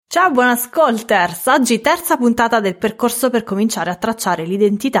Ciao buon ascolters! Oggi terza puntata del percorso per cominciare a tracciare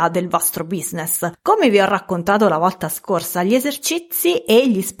l'identità del vostro business. Come vi ho raccontato la volta scorsa, gli esercizi e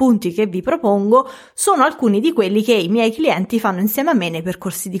gli spunti che vi propongo sono alcuni di quelli che i miei clienti fanno insieme a me nei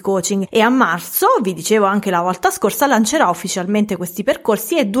percorsi di coaching e a marzo, vi dicevo anche la volta scorsa, lancerò ufficialmente questi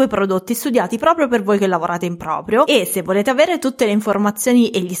percorsi e 2 prodotti studiati proprio per voi che lavorate in proprio. E se volete avere tutte le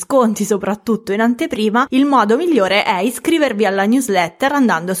informazioni e gli sconti soprattutto in anteprima, il modo migliore è iscrivervi alla newsletter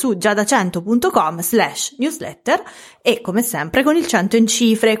andando su giadacento.com/newsletter e come sempre con il 100 in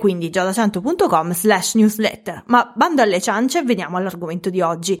cifre, quindi giadacento.com/newsletter. Ma bando alle ciance e veniamo all'argomento di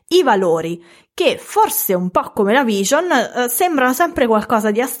oggi, i valori, che forse un po' come la vision sembrano sempre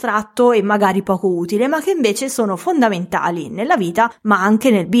qualcosa di astratto e magari poco utile, ma che invece sono fondamentali nella vita ma anche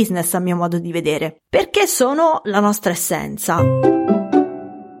nel business a mio modo di vedere, perché sono la nostra essenza.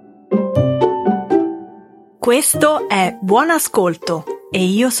 Questo è Buon Ascolto e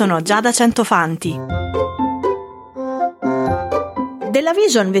io sono Giada Centofanti. Della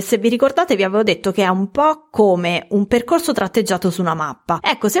vision, se vi ricordate, vi avevo detto che è un po' come un percorso tratteggiato su una mappa.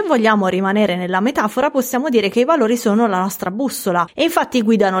 Ecco, se vogliamo rimanere nella metafora, possiamo dire che i valori sono la nostra bussola e infatti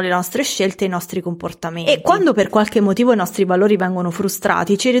guidano le nostre scelte e i nostri comportamenti. E quando per qualche motivo i nostri valori vengono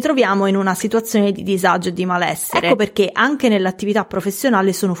frustrati, ci ritroviamo in una situazione di disagio e di malessere. Ecco perché anche nell'attività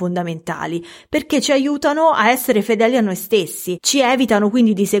professionale sono fondamentali, perché ci aiutano a essere fedeli a noi stessi, ci evitano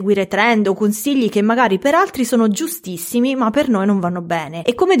quindi di seguire trend o consigli che magari per altri sono giustissimi, ma per noi non vanno bene.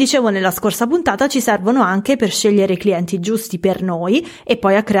 E come dicevo nella scorsa puntata, ci servono anche per scegliere i clienti giusti per noi e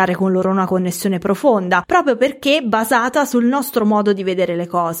poi a creare con loro una connessione profonda, proprio perché basata sul nostro modo di vedere le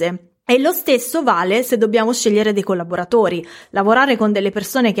cose. E lo stesso vale se dobbiamo scegliere dei collaboratori. Lavorare con delle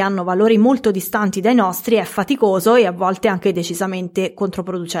persone che hanno valori molto distanti dai nostri è faticoso e a volte anche decisamente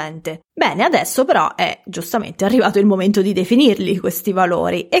controproducente. Bene, adesso però è giustamente arrivato il momento di definirli questi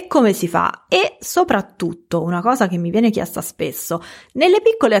valori. E come si fa? E soprattutto, una cosa che mi viene chiesta spesso, nelle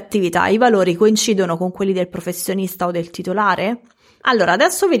piccole attività i valori coincidono con quelli del professionista o del titolare? Allora,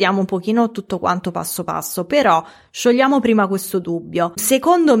 adesso vediamo un pochino tutto quanto passo passo, però sciogliamo prima questo dubbio.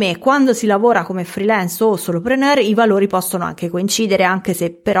 Secondo me, quando si lavora come freelance o solopreneur, i valori possono anche coincidere, anche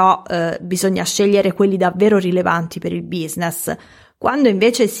se però bisogna scegliere quelli davvero rilevanti per il business. Quando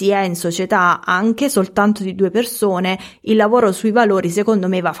invece si è in società anche soltanto di 2 persone, il lavoro sui valori secondo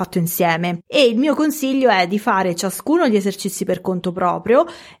me va fatto insieme e il mio consiglio è di fare ciascuno gli esercizi per conto proprio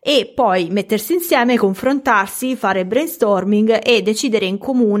e poi mettersi insieme, confrontarsi, fare brainstorming e decidere in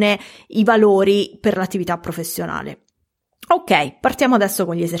comune i valori per l'attività professionale. Ok, partiamo adesso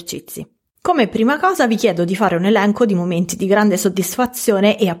con gli esercizi. Come prima cosa vi chiedo di fare un elenco di momenti di grande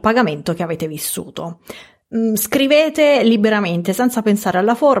soddisfazione e appagamento che avete vissuto. Scrivete liberamente, senza pensare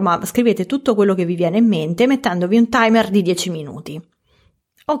alla forma, scrivete tutto quello che vi viene in mente mettendovi un timer di 10 minuti.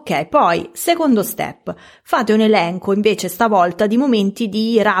 Ok, poi, secondo step, fate un elenco invece stavolta di momenti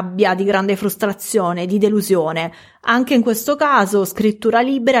di rabbia, di grande frustrazione, di delusione. Anche in questo caso scrittura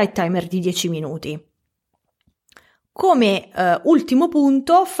libera e timer di 10 minuti. Come ultimo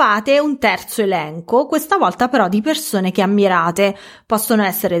punto fate un terzo elenco, questa volta però di persone che ammirate. Possono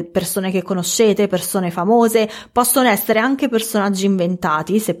essere persone che conoscete, persone famose, possono essere anche personaggi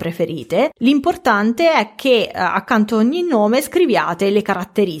inventati se preferite. L'importante è che accanto a ogni nome scriviate le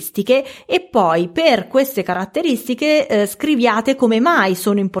caratteristiche e poi per queste caratteristiche scriviate come mai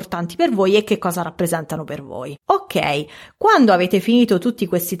sono importanti per voi e che cosa rappresentano per voi. Ok, quando avete finito tutti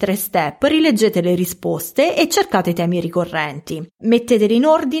questi 3 step rileggete le risposte e cercate temi ricorrenti. Metteteli in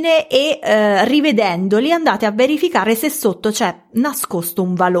ordine e rivedendoli andate a verificare se sotto c'è nascosto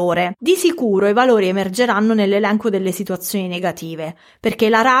un valore. Di sicuro i valori emergeranno nell'elenco delle situazioni negative, perché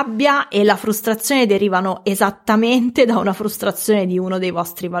la rabbia e la frustrazione derivano esattamente da una frustrazione di uno dei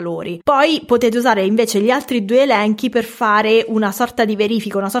vostri valori. Poi potete usare invece gli altri 2 elenchi per fare una sorta di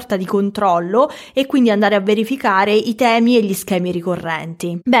verifica, una sorta di controllo e quindi andare a verificare i temi e gli schemi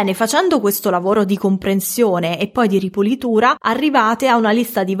ricorrenti. Bene, facendo questo lavoro di comprensione e poi di ripulitura, arrivate a una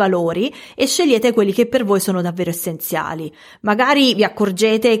lista di valori e scegliete quelli che per voi sono davvero essenziali. Magari vi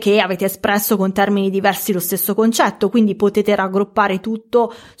accorgete che avete espresso con termini diversi lo stesso concetto, quindi potete raggruppare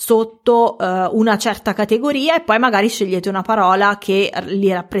tutto sotto una certa categoria e poi magari scegliete una parola che li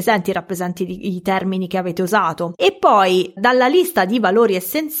rappresenti i termini che avete usato. E poi dalla lista di valori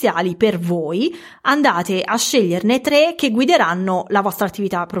essenziali per voi andate a sceglierne 3 che guideranno la vostra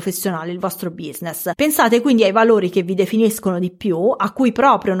attività professionale, il vostro business. Pensate quindi ai valori valori che vi definiscono di più, a cui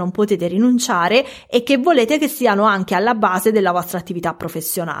proprio non potete rinunciare e che volete che siano anche alla base della vostra attività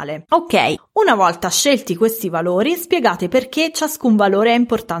professionale. Ok, una volta scelti questi valori, spiegate perché ciascun valore è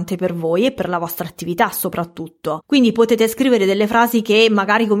importante per voi e per la vostra attività soprattutto. Quindi potete scrivere delle frasi che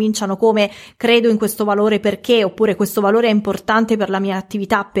magari cominciano come credo in questo valore perché, oppure questo valore è importante per la mia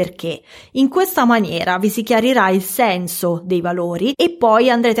attività perché. In questa maniera vi si chiarirà il senso dei valori e poi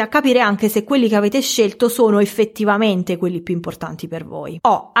andrete a capire anche se quelli che avete scelto sono effettivamente quelli più importanti per voi.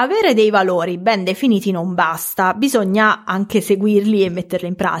 Avere dei valori ben definiti non basta, bisogna anche seguirli e metterli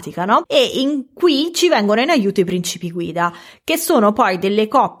in pratica, no? E qui ci vengono in aiuto i principi guida, che sono poi delle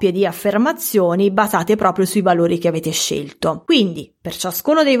coppie di affermazioni basate proprio sui valori che avete scelto. Quindi, per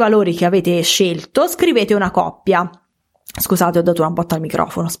ciascuno dei valori che avete scelto, scrivete una coppia. Scusate, ho dato una botta al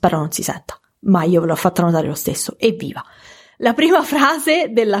microfono, spero non si senta, ma io ve l'ho fatta notare lo stesso. Evviva! La prima frase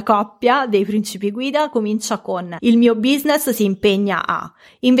della coppia dei principi guida comincia con il mio business si impegna a,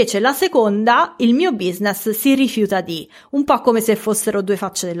 invece la seconda il mio business si rifiuta di, un po' come se fossero due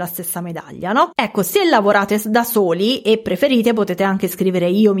facce della stessa medaglia, no? Ecco, se lavorate da soli e preferite potete anche scrivere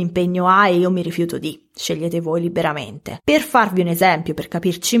io mi impegno a e io mi rifiuto di, scegliete voi liberamente. Per farvi un esempio, per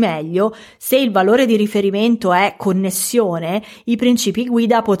capirci meglio, se il valore di riferimento è connessione, i principi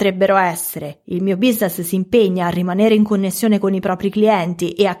guida potrebbero essere il mio business si impegna a rimanere in connessione con i propri clienti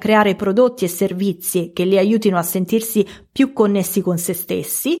e a creare prodotti e servizi che li aiutino a sentirsi più connessi con se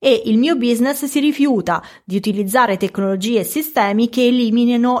stessi, e il mio business si rifiuta di utilizzare tecnologie e sistemi che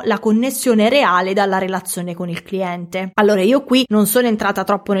eliminino la connessione reale dalla relazione con il cliente. Allora, io qui non sono entrata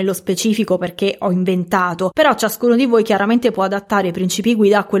troppo nello specifico perché ho inventato, però ciascuno di voi chiaramente può adattare i principi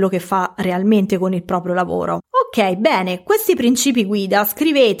guida a quello che fa realmente con il proprio lavoro. Ok, bene, questi principi guida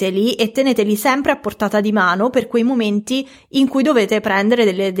scriveteli e teneteli sempre a portata di mano per quei momenti in cui dovete prendere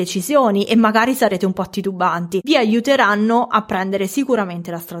delle decisioni e magari sarete un po' titubanti. Vi aiuteranno a prendere sicuramente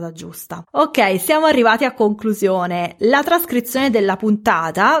la strada giusta. Ok, siamo arrivati a conclusione. La trascrizione della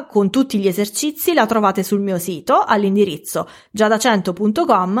puntata con tutti gli esercizi la trovate sul mio sito all'indirizzo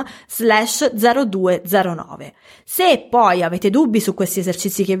giadacento.com/0209. Se poi avete dubbi su questi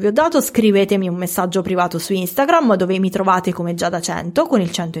esercizi che vi ho dato, scrivetemi un messaggio privato su Instagram, dove mi trovate come Giada100 con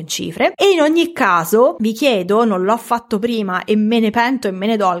il 100 in cifre, e in ogni caso vi chiedo, non l'ho fatto prima e me ne pento e me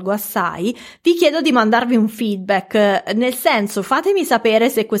ne dolgo assai, vi chiedo di mandarvi un feedback, nel senso fatemi sapere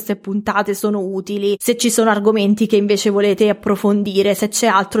se queste puntate sono utili, se ci sono argomenti che invece volete approfondire, se c'è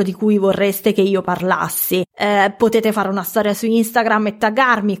altro di cui vorreste che io parlassi. Potete fare una storia su Instagram e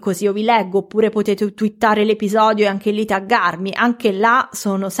taggarmi così io vi leggo, oppure potete twittare l'episodio e anche lì taggarmi, anche là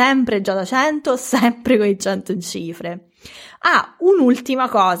sono sempre Giada100, sempre con i 100 in cifre. Un'ultima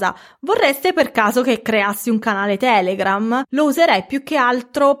cosa, vorreste per caso che creassi un canale Telegram? Lo userei più che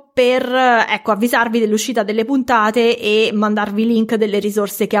altro per, avvisarvi dell'uscita delle puntate e mandarvi link delle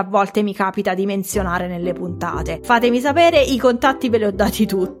risorse che a volte mi capita di menzionare nelle puntate. Fatemi sapere, i contatti ve li ho dati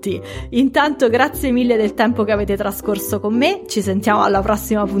tutti. Intanto grazie mille del tempo che avete trascorso con me, ci sentiamo alla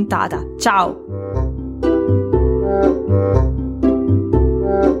prossima puntata. Ciao!